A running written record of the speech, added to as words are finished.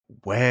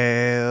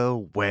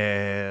Well.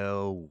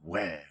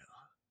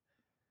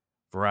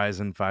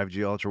 Verizon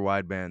 5G Ultra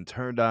Wideband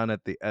turned on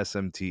at the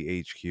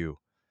SMT HQ.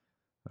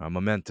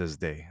 Momentous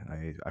day.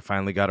 I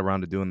finally got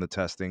around to doing the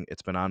testing.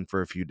 It's been on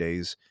for a few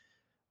days.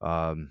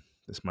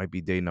 This might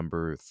be day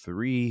number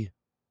 3.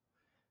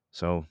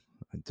 So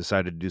I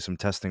decided to do some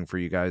testing for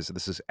you guys.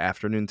 This is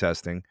afternoon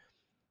testing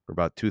for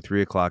about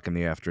 2-3 o'clock in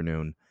the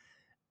afternoon.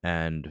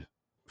 And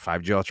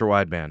 5G Ultra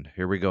Wideband.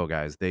 Here we go,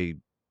 guys. They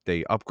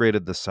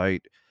upgraded the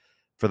site.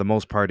 For the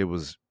most part, it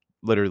was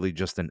literally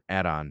just an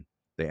add-on.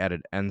 They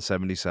added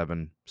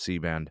N77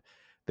 C-band.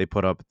 They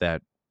put up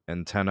that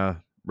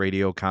antenna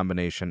radio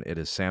combination. It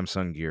is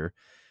Samsung gear.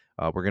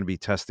 We're going to be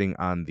testing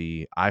on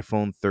the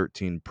iPhone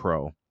 13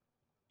 Pro.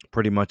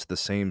 Pretty much the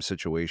same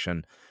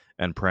situation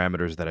and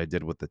parameters that I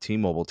did with the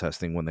T-Mobile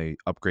testing when they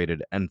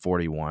upgraded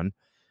N41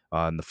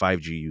 and the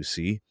 5G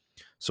UC.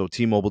 So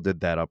T-Mobile did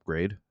that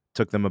upgrade.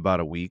 Took them about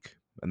a week,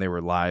 and they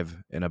were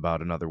live in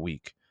about another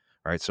week.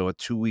 All right, so a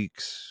 2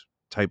 weeks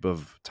type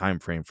of time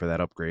frame for that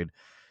upgrade.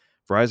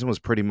 Verizon was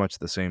pretty much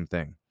the same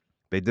thing.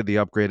 They did the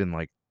upgrade in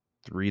like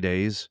 3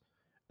 days,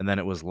 and then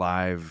it was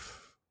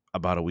live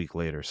about a week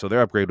later. So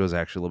their upgrade was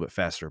actually a little bit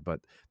faster,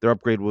 but their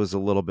upgrade was a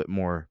little bit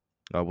more,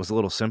 was a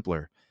little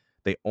simpler.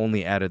 They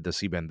only added the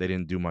C-band. They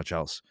didn't do much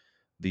else.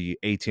 The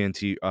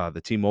AT&T,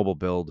 the T-Mobile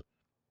build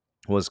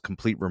was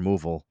complete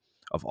removal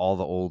of all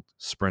the old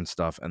Sprint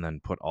stuff and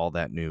then put all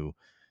that new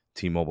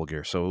T-Mobile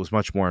gear. So it was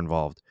much more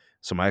involved.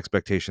 So my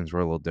expectations were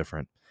a little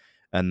different.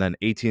 And then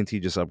AT&T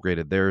just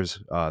upgraded theirs,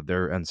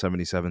 their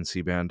N77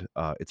 C-band.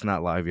 It's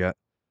not live yet,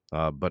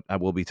 but I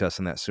will be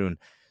testing that soon.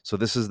 So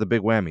this is the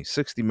big whammy: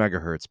 60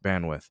 megahertz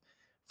bandwidth,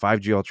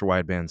 5G ultra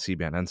wideband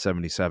C-band,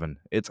 N77.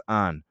 It's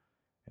on,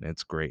 and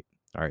it's great.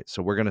 All right,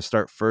 so we're going to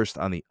start first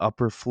on the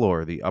upper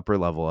floor, the upper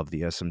level of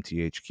the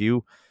SMT HQ.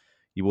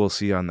 You will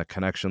see on the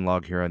connection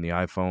log here on the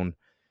iPhone,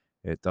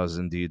 it does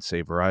indeed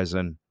say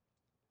Verizon.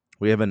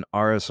 We have an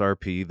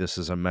RSRP. This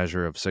is a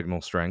measure of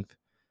signal strength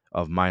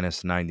of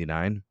minus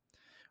 99.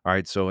 All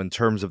right, so in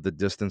terms of the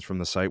distance from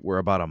the site, we're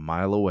about a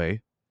mile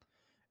away,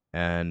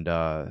 and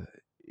that's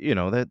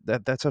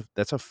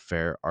a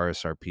fair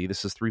RSRP.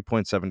 This is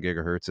 3.7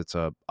 gigahertz. It's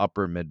a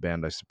upper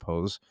midband, I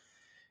suppose.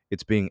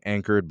 It's being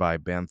anchored by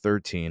band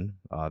 13.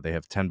 They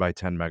have 10 by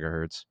 10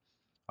 megahertz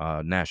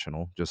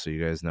national, just so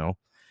you guys know.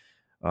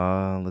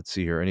 Let's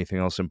see here. Anything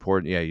else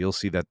important? Yeah, you'll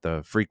see that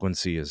the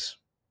frequency is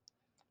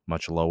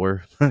much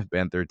lower.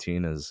 Band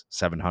 13 is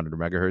 700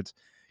 megahertz.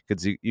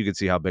 You could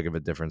see how big of a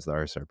difference the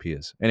RSRP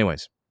is.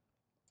 Anyways.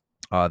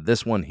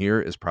 This one here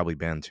is probably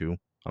band 2,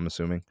 I'm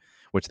assuming,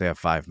 which they have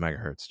 5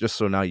 megahertz. Just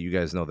so now you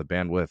guys know the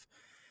bandwidth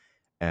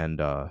and,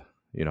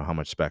 how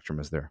much spectrum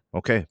is there.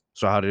 Okay,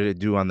 so how did it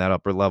do on that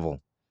upper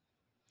level?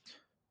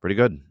 Pretty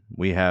good.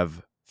 We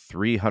have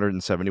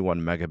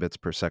 371 megabits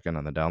per second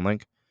on the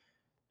downlink,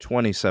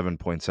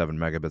 27.7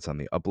 megabits on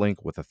the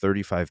uplink with a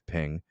 35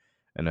 ping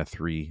and a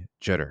 3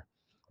 jitter.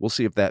 We'll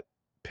see if that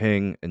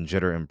ping and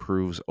jitter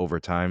improves over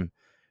time,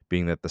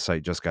 being that the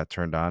site just got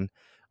turned on.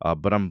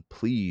 But I'm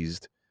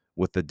pleased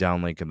with the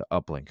downlink and the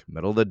uplink.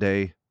 Middle of the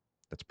day,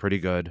 that's pretty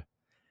good.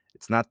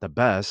 It's not the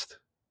best,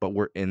 but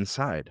we're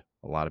inside.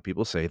 A lot of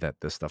people say that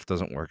this stuff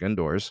doesn't work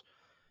indoors.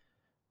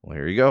 Well,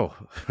 here you go.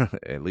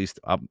 At least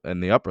up in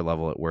the upper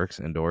level, it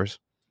works indoors.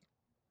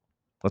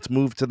 Let's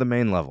move to the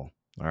main level.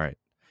 All right.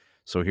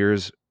 So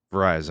here's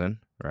Verizon,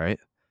 right?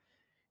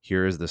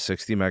 Here is the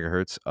 60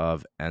 megahertz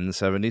of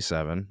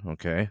N77,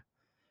 okay?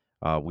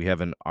 We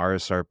have an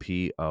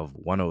RSRP of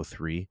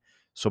 103.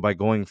 So by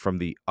going from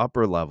the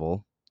upper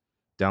level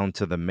down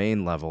to the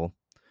main level,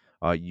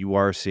 you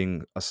are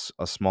seeing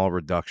a small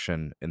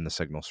reduction in the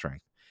signal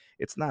strength.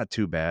 It's not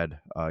too bad.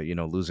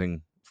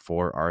 Losing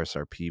 4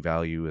 RSRP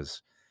value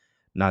is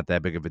not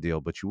that big of a deal,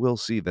 but you will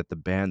see that the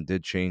band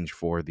did change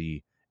for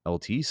the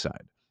LTE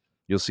side.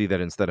 You'll see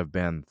that instead of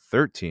band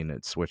 13,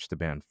 it switched to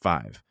band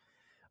 5.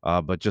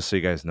 But just so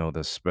you guys know,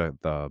 the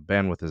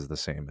bandwidth is the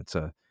same. It's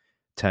a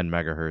 10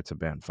 megahertz of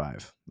band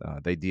 5.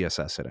 They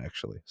DSS it,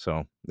 actually.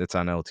 So it's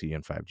on LTE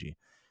and 5G.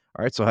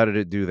 All right, so how did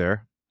it do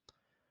there?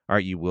 All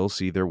right, you will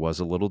see there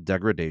was a little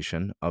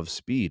degradation of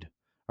speed.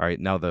 All right,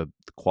 now the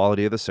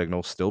quality of the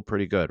signal still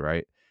pretty good,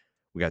 right?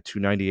 We got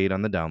 298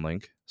 on the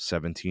downlink,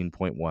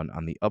 17.1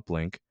 on the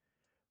uplink,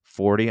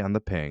 40 on the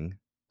ping,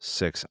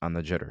 6 on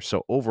the jitter.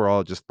 So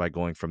overall, just by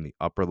going from the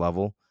upper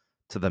level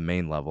to the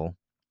main level,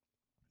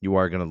 you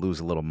are going to lose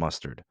a little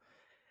mustard.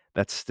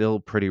 That's still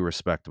pretty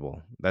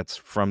respectable. That's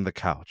from the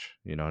couch,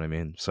 you know what I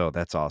mean? So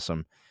that's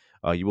awesome.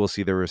 You will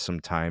see there was some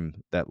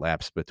time that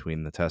lapsed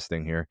between the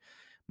testing here.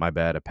 My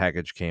bad, a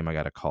package came, I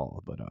got a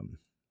call, but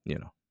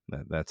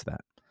that's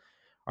that.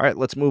 All right,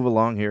 let's move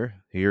along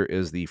here. Here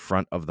is the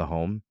front of the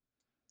home,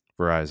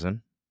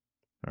 Verizon.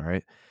 All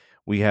right.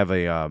 We have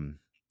a I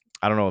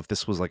don't know if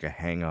this was like a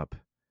hang up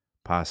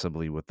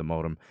possibly with the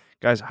modem.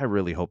 Guys, I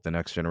really hope the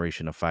next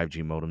generation of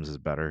 5G modems is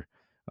better.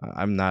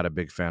 I'm not a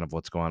big fan of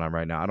what's going on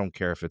right now. I don't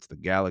care if it's the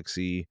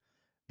Galaxy,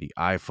 the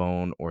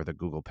iPhone, or the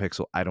Google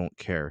Pixel. I don't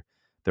care.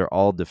 They're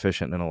all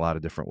deficient in a lot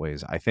of different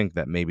ways. I think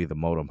that maybe the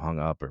modem hung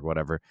up or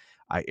whatever.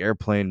 I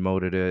airplane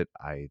moded it.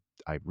 I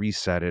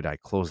reset it. I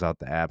closed out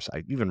the apps.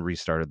 I even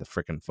restarted the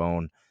freaking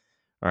phone.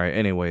 All right.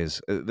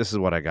 Anyways, this is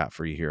what I got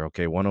for you here.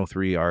 Okay,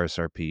 103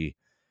 RSRP.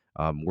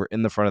 We're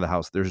in the front of the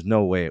house. There's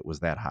no way it was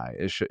that high.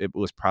 It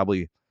was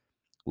probably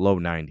low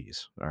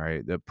 90s. All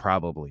right,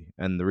 probably.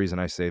 And the reason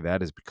I say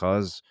that is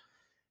because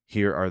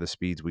here are the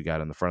speeds we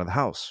got in the front of the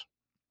house.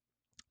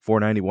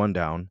 491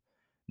 down,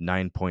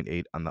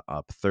 9.8 on the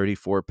up,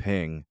 34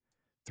 ping,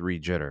 3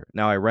 jitter.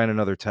 Now, I ran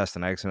another test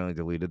and I accidentally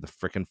deleted the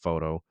freaking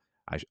photo.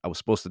 I was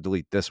supposed to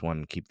delete this one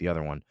and keep the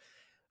other one.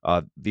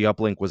 The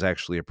uplink was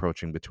actually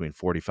approaching between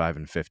 45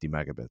 and 50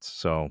 megabits.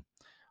 So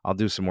I'll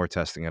do some more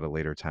testing at a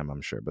later time,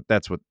 I'm sure. But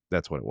that's what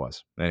it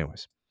was.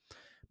 Anyways,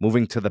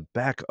 moving to the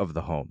back of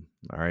the home.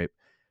 All right.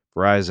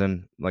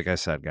 Verizon, like I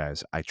said,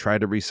 guys, I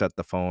tried to reset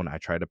the phone. I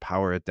tried to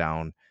power it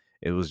down.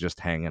 It was just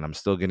hanging. I'm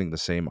still getting the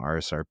same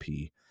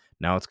RSRP.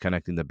 Now it's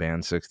connecting to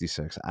band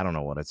 66. I don't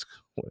know what it's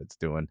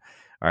doing.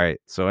 All right.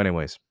 So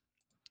anyways,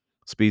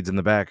 speeds in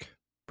the back,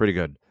 pretty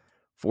good.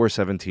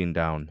 417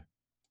 down,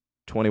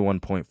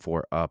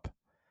 21.4 up,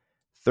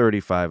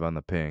 35 on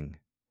the ping,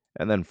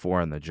 and then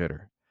 4 on the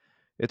jitter.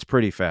 It's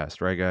pretty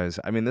fast, right, guys?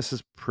 I mean, this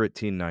is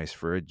pretty nice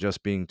for it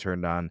just being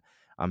turned on.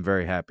 I'm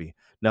very happy.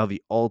 Now,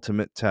 the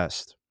ultimate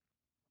test,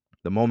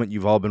 the moment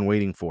you've all been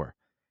waiting for.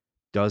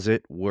 Does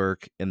it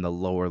work in the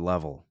lower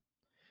level?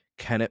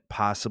 Can it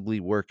possibly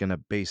work in a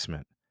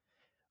basement?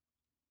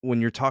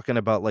 When you're talking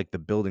about like the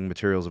building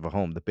materials of a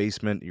home, the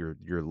basement, you're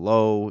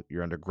low,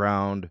 you're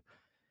underground.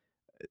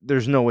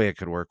 There's no way it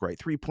could work, right?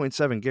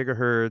 3.7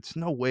 gigahertz,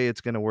 no way it's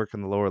going to work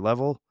in the lower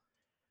level.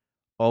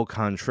 Au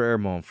contraire,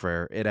 mon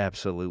frere, it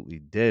absolutely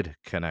did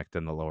connect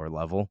in the lower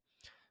level.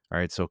 All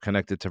right, so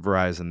connected to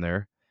Verizon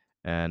there.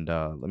 And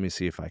let me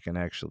see if I can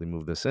actually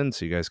move this in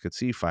so you guys could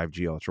see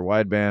 5G ultra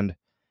wideband.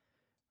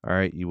 All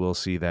right, you will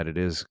see that it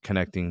is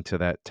connecting to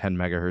that 10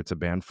 megahertz of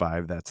band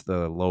 5. That's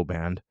the low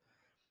band,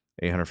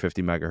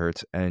 850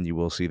 megahertz. And you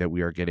will see that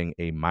we are getting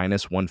a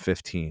minus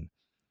 115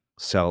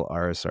 cell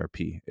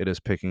RSRP. It is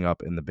picking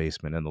up in the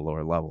basement in the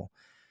lower level.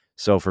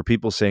 So for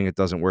people saying it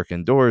doesn't work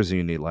indoors and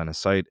you need line of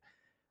sight,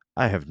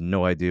 I have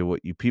no idea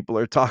what you people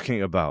are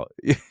talking about.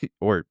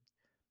 Or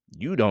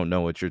you don't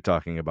know what you're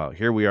talking about.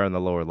 Here we are in the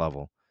lower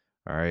level.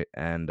 All right.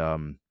 And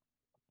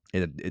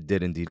it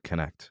did indeed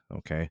connect.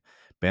 Okay.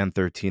 Band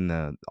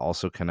 13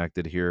 also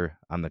connected here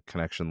on the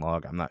connection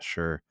log. I'm not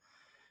sure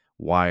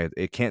why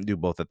it can't do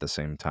both at the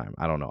same time.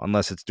 I don't know.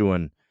 Unless it's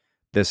doing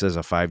this as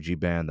a 5G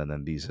band and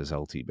then these as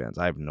LT bands.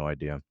 I have no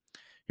idea.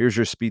 Here's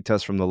your speed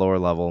test from the lower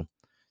level.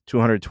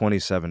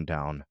 227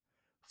 down,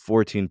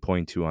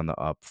 14.2 on the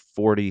up,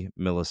 40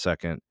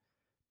 millisecond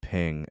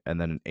ping,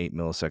 and then an 8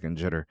 millisecond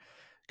jitter.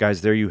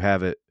 Guys, there you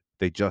have it.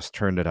 They just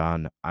turned it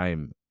on.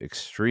 I'm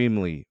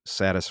extremely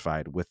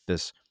satisfied with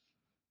this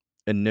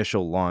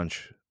initial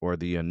launch or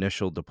the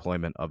initial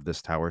deployment of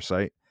this tower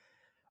site.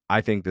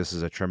 I think this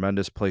is a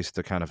tremendous place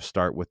to kind of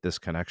start with this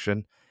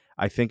connection.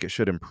 I think it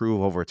should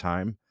improve over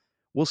time.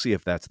 We'll see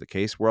if that's the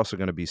case. We're also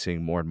going to be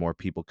seeing more and more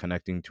people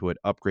connecting to it,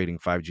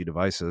 upgrading 5G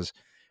devices.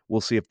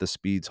 We'll see if the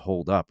speeds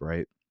hold up,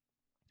 right?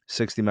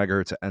 60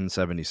 megahertz at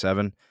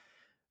N77.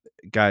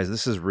 Guys,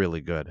 this is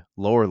really good.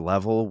 Lower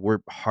level, we're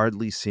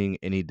hardly seeing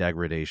any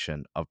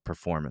degradation of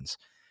performance.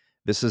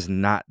 This is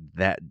not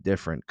that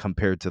different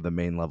compared to the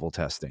main level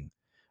testing.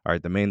 All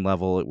right, the main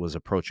level, it was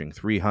approaching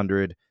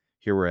 300.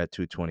 Here we're at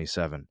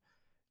 227.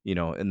 You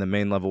know, in the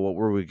main level, what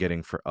were we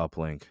getting for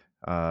uplink?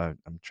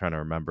 I'm trying to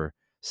remember.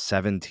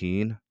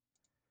 17.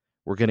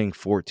 We're getting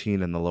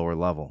 14 in the lower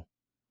level.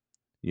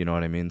 You know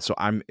what I mean? So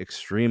I'm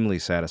extremely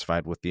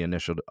satisfied with the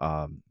initial,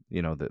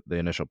 the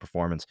initial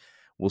performance.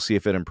 We'll see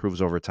if it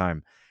improves over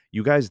time.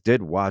 You guys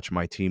did watch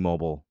my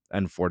T-Mobile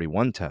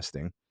N41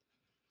 testing.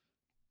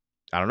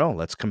 I don't know.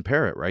 Let's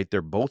compare it, right?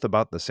 They're both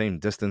about the same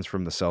distance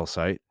from the cell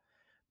site.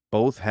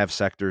 Both have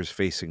sectors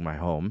facing my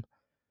home.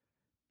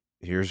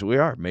 Here's what we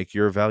are. Make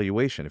your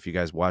evaluation if you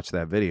guys watch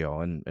that video.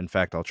 And in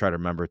fact, I'll try to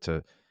remember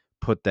to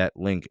put that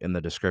link in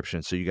the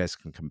description so you guys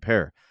can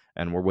compare.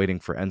 And we're waiting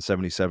for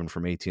N77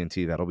 from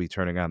AT&T. That'll be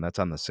turning on. That's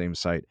on the same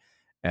site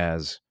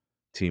as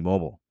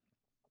T-Mobile.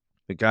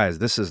 But guys,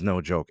 this is no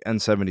joke.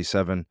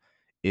 N77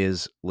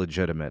 is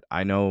legitimate.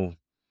 I know,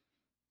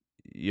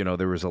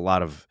 there was a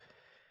lot of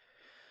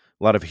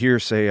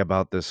hearsay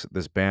about this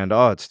band.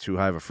 Oh, it's too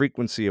high of a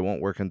frequency. It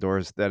won't work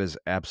indoors. That is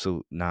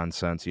absolute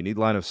nonsense. You need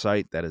line of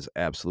sight. That is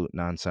absolute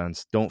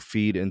nonsense. Don't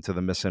feed into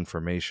the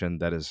misinformation.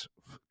 That is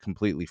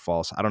completely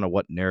false. I don't know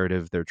what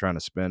narrative they're trying to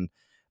spin.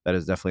 That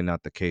is definitely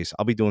not the case.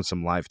 I'll be doing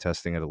some live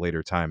testing at a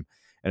later time.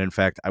 And in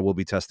fact, I will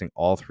be testing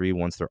all three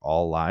once they're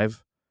all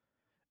live.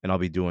 And I'll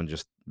be doing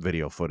just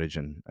video footage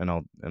and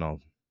I'll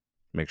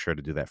make sure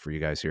to do that for you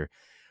guys here.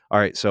 All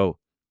right, so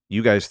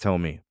you guys tell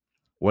me,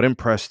 what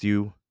impressed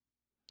you?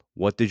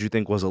 What did you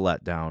think was a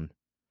letdown?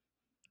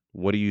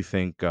 What do you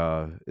think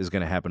is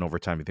going to happen over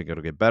time? You think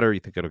it'll get better?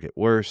 You think it'll get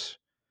worse?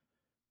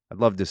 I'd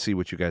love to see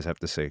what you guys have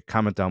to say.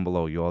 Comment down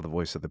below. You are the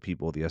voice of the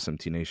people, the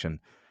SMT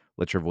Nation.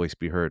 Let your voice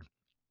be heard.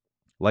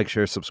 Like,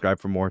 share, subscribe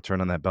for more. Turn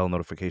on that bell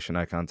notification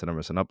icon to never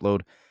miss an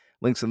upload.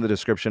 Links in the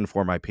description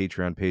for my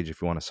Patreon page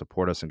if you want to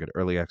support us and get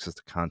early access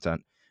to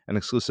content and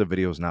exclusive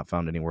videos not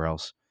found anywhere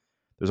else.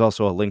 There's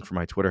also a link for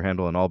my Twitter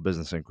handle, and all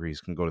business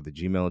inquiries can go to the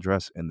Gmail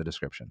address in the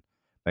description.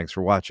 Thanks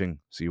for watching.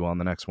 See you on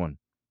the next one.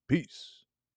 Peace.